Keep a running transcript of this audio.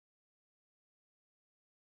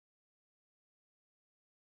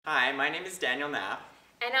Hi, my name is Daniel Knapp.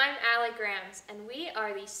 And I'm Alec Grams, and we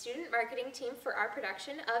are the student marketing team for our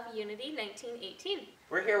production of Unity 1918.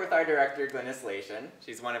 We're here with our director, Glynis Leyshon.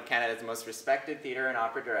 She's one of Canada's most respected theatre and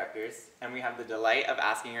opera directors, and we have the delight of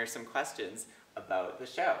asking her some questions about the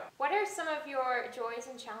show. What are some of your joys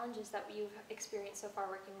and challenges that you've experienced so far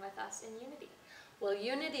working with us in Unity? Well,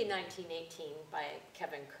 Unity 1918 by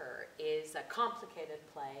Kevin Kerr is a complicated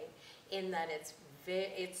play in that it's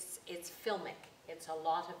filmic. It's a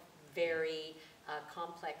lot of very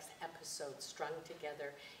complex episodes strung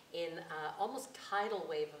together in almost tidal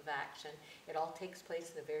wave of action. It all takes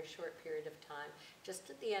place in a very short period of time, just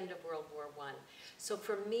at the end of World War I. So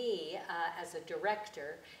for me, as a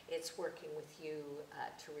director, it's working with you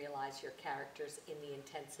to realize your characters in the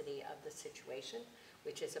intensity of the situation,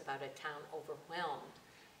 which is about a town overwhelmed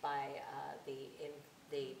by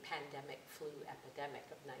the pandemic flu epidemic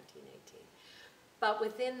of 1918. But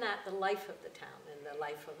within that, the life of the town and the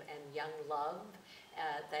life of and young love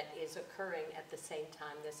that is occurring at the same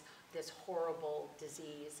time. This horrible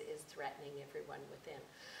disease is threatening everyone within.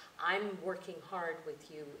 I'm working hard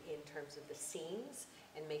with you in terms of the scenes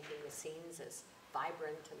and making the scenes as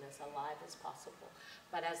vibrant and as alive as possible.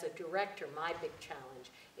 But as a director, my big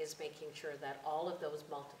challenge is making sure that all of those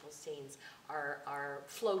multiple scenes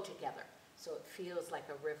flow together. So it feels like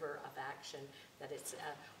a river of action, that it's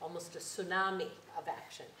almost a tsunami of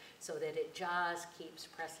action, so that it just keeps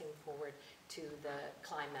pressing forward to the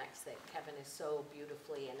climax that Kevin is so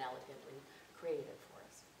beautifully and elegantly created for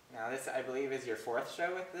us. Now this, I believe, is your fourth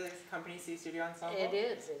show with the company C Studio Ensemble? It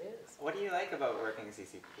is, it is. What do you like about working with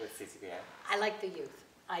CCPA? I like the youth,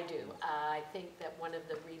 I do. I think that one of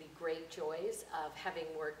the really great joys of having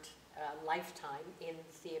worked lifetime in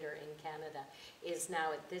theatre in Canada is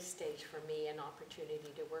now at this stage for me an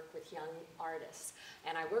opportunity to work with young artists.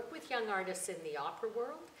 And I work with young artists in the opera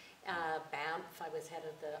world. Banff, I was head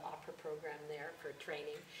of the opera program there for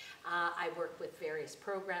training. I work with various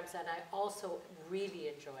programs, and I also really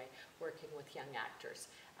enjoy working with young actors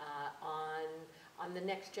on the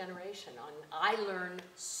next generation. I learn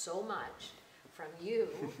so much from you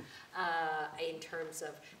in terms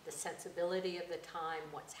of the sensibility of the time,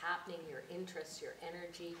 what's happening, your interests, your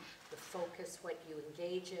energy, the focus, what you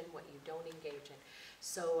engage in, what you don't engage in.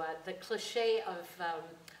 So the cliche of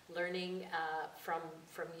learning from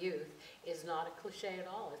youth is not a cliche at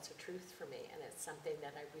all. It's a truth for me, and it's something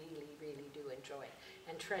that I really, really do enjoy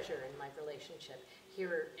and treasure in my relationship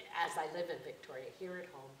here as I live in Victoria, here at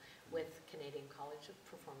home with Canadian College of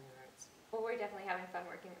Performing Arts. Well, we're definitely having fun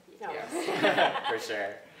working with you too. Yes. For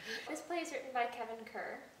sure. This play is written by Kevin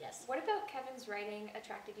Kerr. Yes. What about Kevin's writing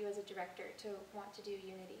attracted you as a director to want to do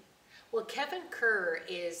Unity? Well, Kevin Kerr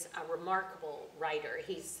is a remarkable writer.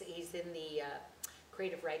 He's in the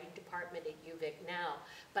creative writing department at UVic now,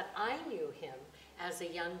 but I knew him as a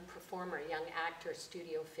young performer, young actor,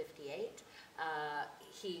 Studio 58.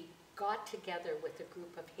 He got together with a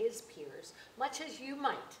group of his peers, much as you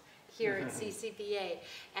might here at CCPA,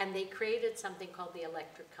 and they created something called the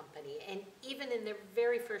Electric Company. And even in their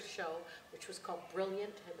very first show, which was called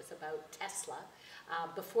Brilliant, it was about Tesla.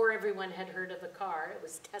 Before everyone had heard of the car, it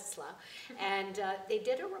was Tesla. And they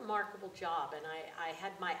did a remarkable job, and I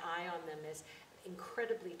had my eye on them as an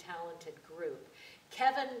incredibly talented group.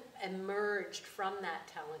 Kevin emerged from that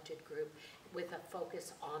talented group with a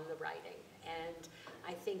focus on the writing. And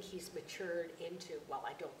I think he's matured into, well,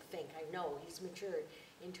 I don't think, I know he's matured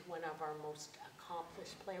into one of our most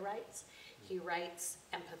accomplished playwrights. He writes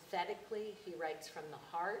empathetically, he writes from the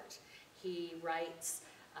heart, he writes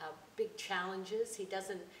big challenges. He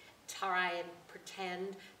doesn't try and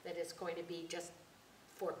pretend that it's going to be just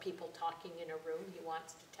for people talking in a room. He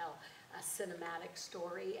wants to tell a cinematic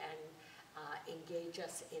story and engage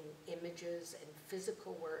us in images and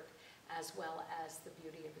physical work, as well as the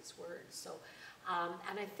beauty of his words. So,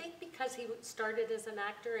 and I think because he started as an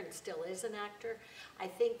actor and still is an actor, I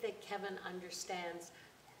think that Kevin understands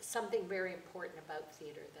something very important about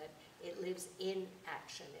theater, that it lives in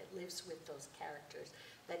action, it lives with those characters,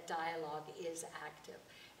 that dialogue is active.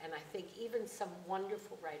 And I think even some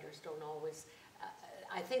wonderful writers don't always,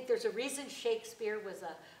 I think there's a reason Shakespeare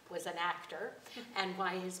was an actor and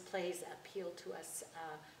why his plays appeal to us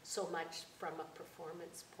so much from a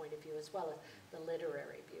performance point of view, as well as the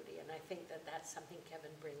literary beauty. And I think that that's something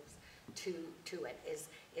Kevin brings to it,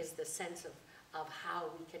 is the sense of how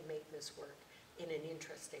we can make this work in an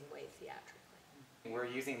interesting way theatrically. We're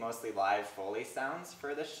using mostly live Foley sounds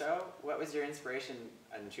for the show. What was your inspiration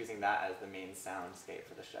in choosing that as the main soundscape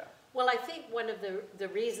for the show? Well, I think one of the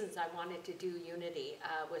reasons I wanted to do Unity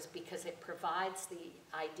was because it provides the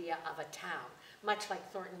idea of a town, much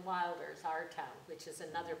like Thornton Wilder's Our Town, which is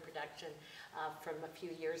another production from a few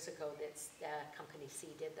years ago that Company C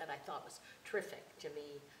did that I thought was terrific.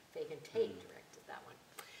 Jimmy Fagan Tate directed that one.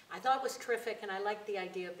 I thought it was terrific, and I liked the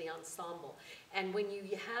idea of the ensemble. And when you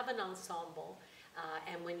have an ensemble,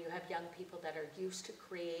 and when you have young people that are used to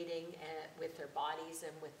creating with their bodies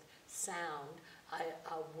and with sound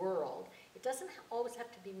a world, it doesn't always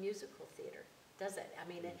have to be musical theater, does it? I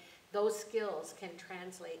mean, those skills can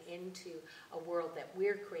translate into a world that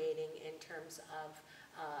we're creating in terms of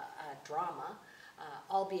drama,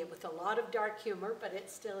 albeit with a lot of dark humor, but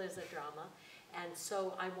it still is a drama. And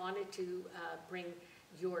so I wanted to bring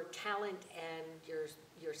your talent and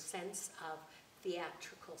your sense of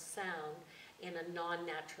theatrical sound in a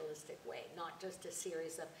non-naturalistic way, not just a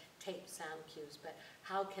series of tape sound cues, but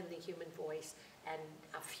how can the human voice and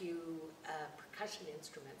a few percussion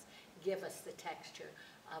instruments give us the texture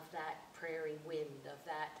of that prairie wind, of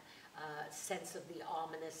that sense of the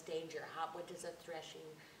ominous danger. What does a threshing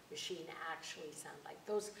machine actually sound like?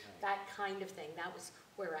 That kind of thing. That was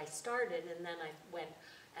where I started, and then I went,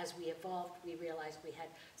 as we evolved, we realized we had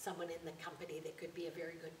someone in the company that could be a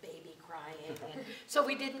very good baby crying. And so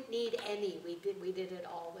we didn't need any. We did it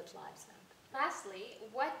all with live sound. Lastly,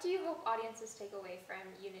 what do you hope audiences take away from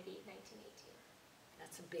Unity 1918?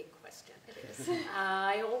 That's a big question. It is.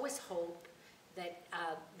 I always hope that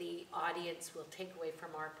the audience will take away from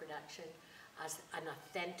our production as an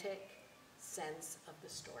authentic sense of the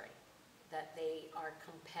story, that they are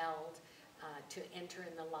compelled to enter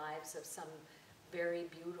in the lives of some very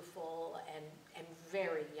beautiful and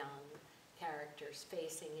very young characters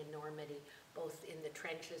facing enormity, both in the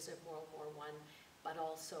trenches of World War I, but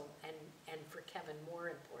also, and for Kevin more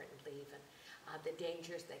importantly even, the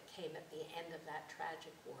dangers that came at the end of that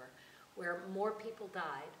tragic war, where more people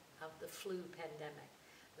died of the flu pandemic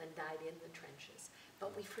than died in the trenches.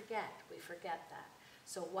 But we forget that.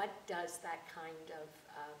 So what does that kind of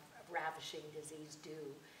ravishing disease do,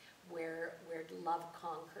 where love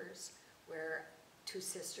conquers, where two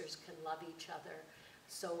sisters can love each other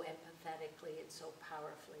so empathetically and so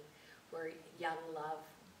powerfully, where young love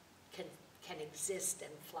can exist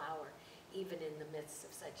and flower even in the midst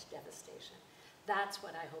of such devastation. That's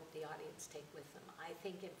what I hope the audience take with them. I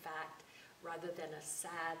think, in fact, rather than a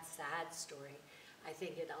sad, sad story, I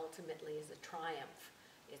think it ultimately is a triumph.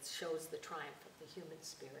 It shows the triumph of the human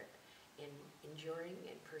spirit in enduring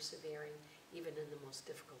and persevering even in the most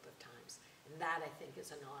difficult of times. And that, I think, is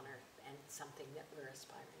an honor and something that we're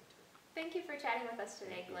aspiring to. Thank you for chatting with us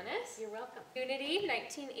today, Glynis. You're welcome. Unity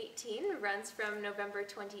 1918 runs from November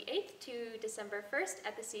 28th to December 1st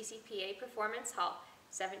at the CCPA Performance Hall,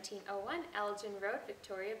 1701 Elgin Road,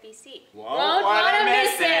 Victoria, BC. Won't wanna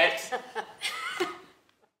miss it!